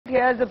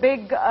Here's a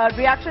big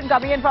reaction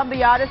coming in from the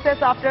RSS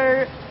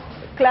after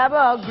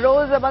clamor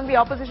grows among the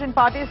opposition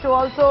parties to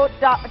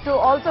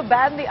also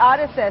ban the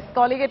RSS,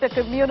 calling it a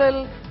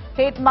communal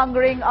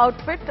hate-mongering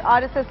outfit.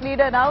 RSS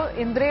leader now,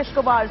 Indresh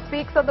Kumar,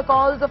 speaks on the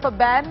calls of a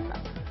ban.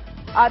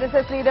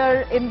 RSS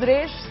leader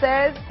Indresh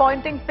says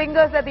pointing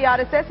fingers at the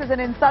RSS is an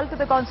insult to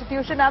the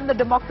constitution and the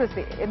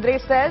democracy.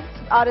 Indresh says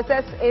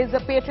RSS is a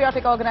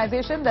patriotic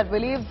organization that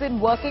believes in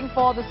working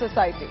for the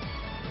society.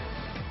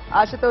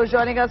 Ashutosh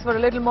joining us for a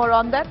little more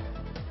on that.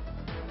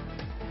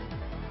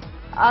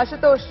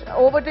 Ashutosh,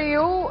 over to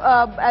you.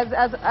 As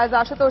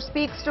Ashutosh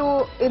speaks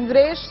to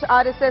Indresh,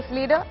 RSS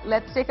leader,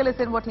 let's take a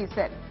listen what he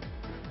said.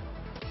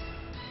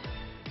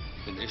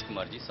 Indresh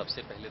Kumar ji,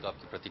 सबसे पहले तो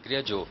आपकी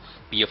प्रतिक्रिया जो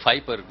PFI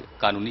पर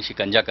कानूनी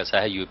शिकंजा कसा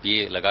है,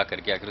 यूपीए लगा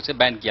करके आखिर उसे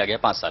बैन किया गया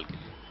 5 साल के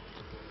लिए।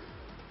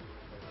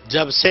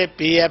 जब से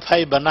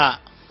PFI बना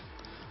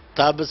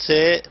तब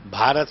से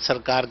भारत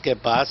सरकार के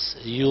पास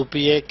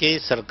यूपीए की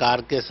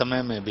सरकार के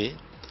समय में भी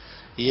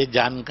ये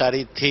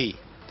जानकारी थी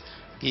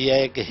कि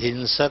यह एक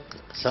हिंसक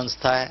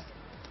संस्था है,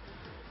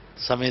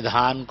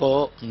 संविधान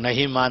को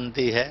नहीं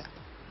मानती है,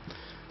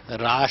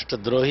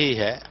 राष्ट्रद्रोही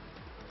है,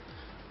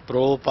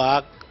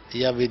 प्रो-पाक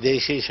या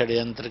विदेशी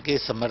षड्यंत्र की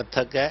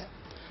समर्थक है,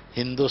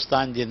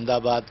 हिंदुस्तान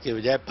जिंदाबाद की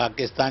बजाय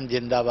पाकिस्तान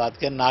जिंदाबाद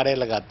के नारे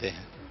लगाते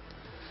हैं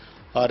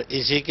और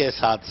इसी के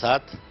साथ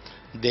साथ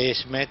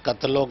देश में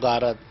कत्लो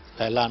गारत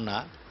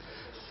फैलाना,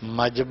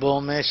 मजहबों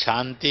में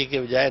शांति के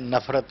बजाय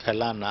नफरत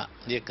फैलाना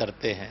ये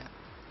करते हैं।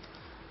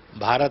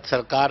 भारत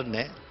सरकार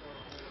ने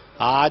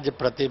आज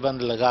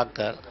प्रतिबंध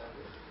लगाकर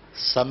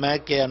समय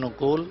के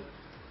अनुकूल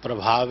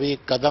प्रभावी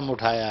कदम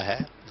उठाया है,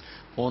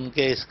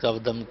 उनके इस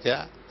कदम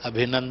का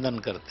अभिनंदन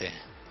करते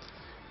हैं।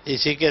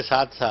 इसी के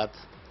साथ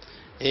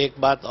साथ एक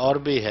बात और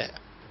भी है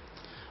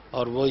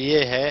और वो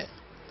ये है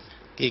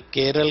कि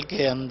केरल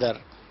के अंदर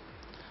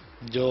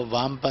जो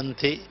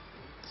वामपंथी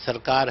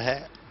सरकार है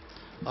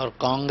और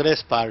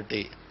कांग्रेस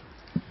पार्टी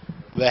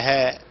वह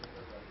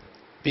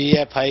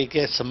PFI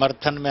के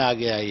समर्थन में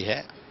आगे आई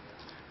है।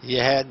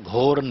 यह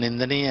घोर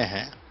निंदनीय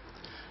है।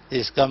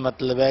 इसका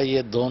मतलब है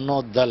ये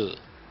दोनों दल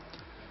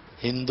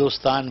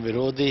हिंदुस्तान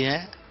विरोधी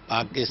हैं,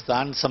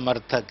 पाकिस्तान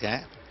समर्थक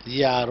हैं।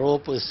 ये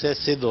आरोप इससे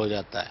सिद्ध हो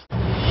जाता है।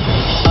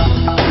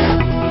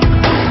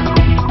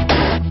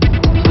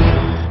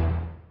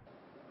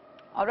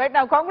 All right,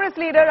 now Congress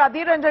leader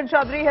Adhir Ranjan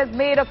Chaudhary has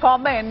made a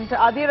comment.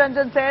 Adhir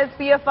Ranjan says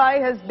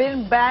PFI has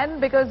been banned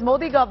because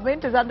Modi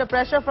government is under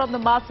pressure from the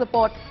mass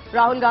support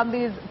Rahul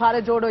Gandhi's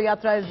Bharat Jodo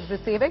Yatra is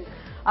receiving.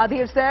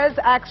 Adhir says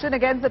action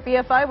against the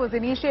PFI was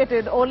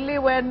initiated only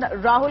when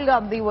Rahul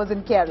Gandhi was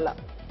in Kerala.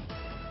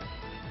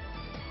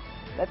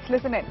 Let's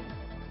listen in.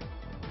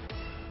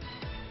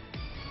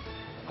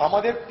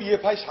 আমাদের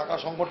PFI শাখা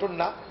সংগঠন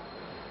না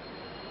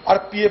আর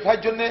PFI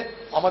এর জন্য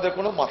আমাদের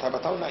কোনো মাথা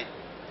ব্যথাও নাই,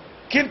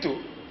 কিন্তু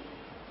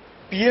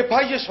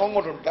PFI যে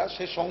সংগঠনটা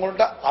সেই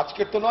সংগঠনটা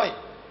আজকের তো নয়।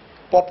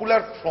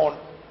 পপুলার ফ্রন্ট,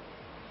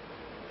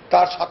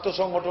 তার ছাত্র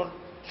সংগঠন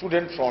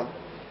স্টুডেন্ট ফ্রন্ট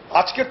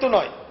আজকের তো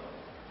নয়,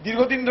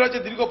 দীর্ঘদিন ধরে আছে,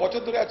 দীর্ঘ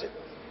বছর ধরে আছে।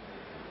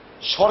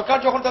 সরকার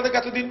যখন তাদেরকে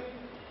এতদিন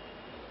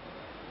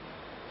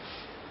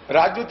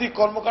রাজনৈতিক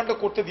কর্মকাণ্ড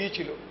করতে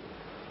দিয়েছিল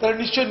তারা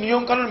নিশ্চয়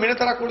নিয়ম কানুন মেনে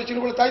তারা করেছিল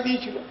বলে তাই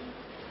দিয়েছিল।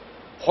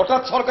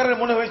 হঠাৎ সরকারের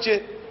মনে হয়েছে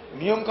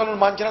নিয়ম কানুন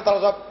মানছে না, তারা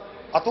সব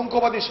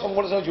আতঙ্কবাদী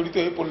সংগঠনের সঙ্গে জড়িত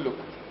হয়ে পড়ল।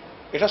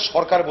 এটা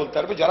সরকার বলতে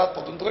পারবে, যারা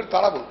তদন্ত করে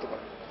তারা বলতে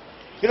পারবে।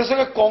 এটার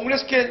সঙ্গে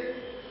কংগ্রেসকে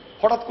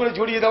হঠাৎ করে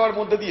জড়িয়ে দেওয়ার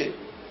মধ্যে দিয়ে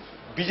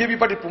বিজেপি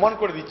পার্টি প্রমাণ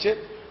করে দিচ্ছে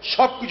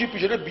সবকিছু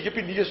পিছনে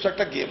বিজেপির নিজস্ব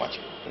একটা গেম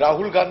আছে।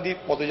 রাহুল গান্ধীর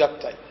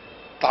পদযাত্রায়,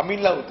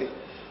 তামিলনাড়ুতে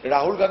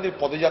রাহুল গান্ধীর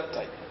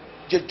পদযাত্রায়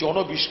যে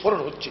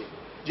জনবিস্ফোরণ হচ্ছে,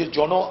 যে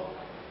জন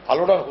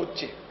আলোড়ন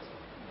হচ্ছে,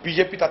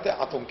 বিজেপি তাতে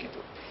আতঙ্কিত।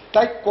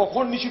 তাই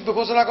কখন নিষিদ্ধ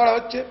ঘোষণা করা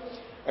হচ্ছে?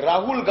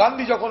 রাহুল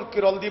গান্ধী যখন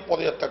কেরল দিয়ে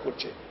পদযাত্রা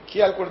করছে,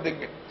 খেয়াল করে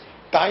দেখবেন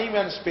time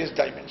and space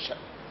dimension.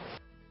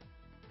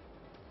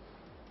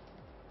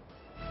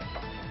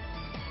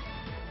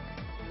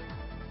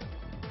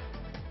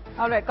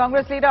 All right,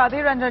 Congress leader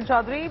Adhir Ranjan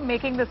Chaudhary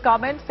making this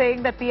comment, saying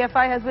that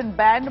PFI has been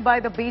banned by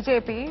the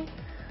BJP,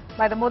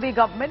 by the Modi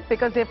government,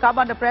 because they've come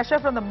under pressure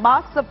from the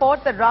mass support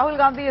that Rahul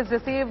Gandhi has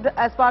received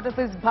as part of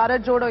his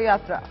Bharat Jodo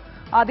Yatra.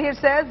 Adhir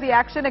says the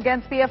action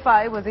against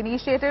PFI was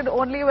initiated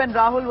only when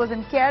Rahul was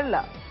in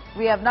Kerala.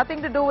 We have nothing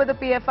to do with the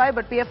PFI,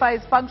 but PFI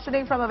is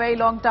functioning from a very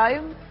long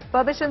time.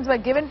 Permissions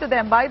were given to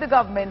them by the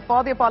government for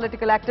their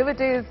political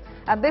activities,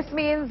 and this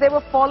means they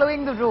were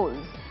following the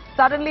rules.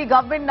 Suddenly,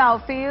 government now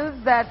feels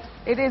that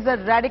it is a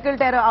radical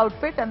terror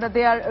outfit and that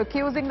they are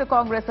accusing the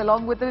Congress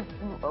along with it,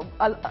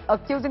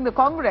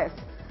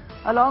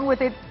 along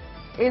with it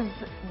is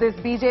this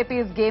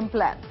BJP's game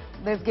plan.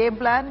 This game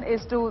plan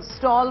is to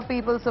stall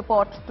people's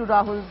support to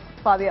Rahul's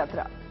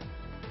Padayatra.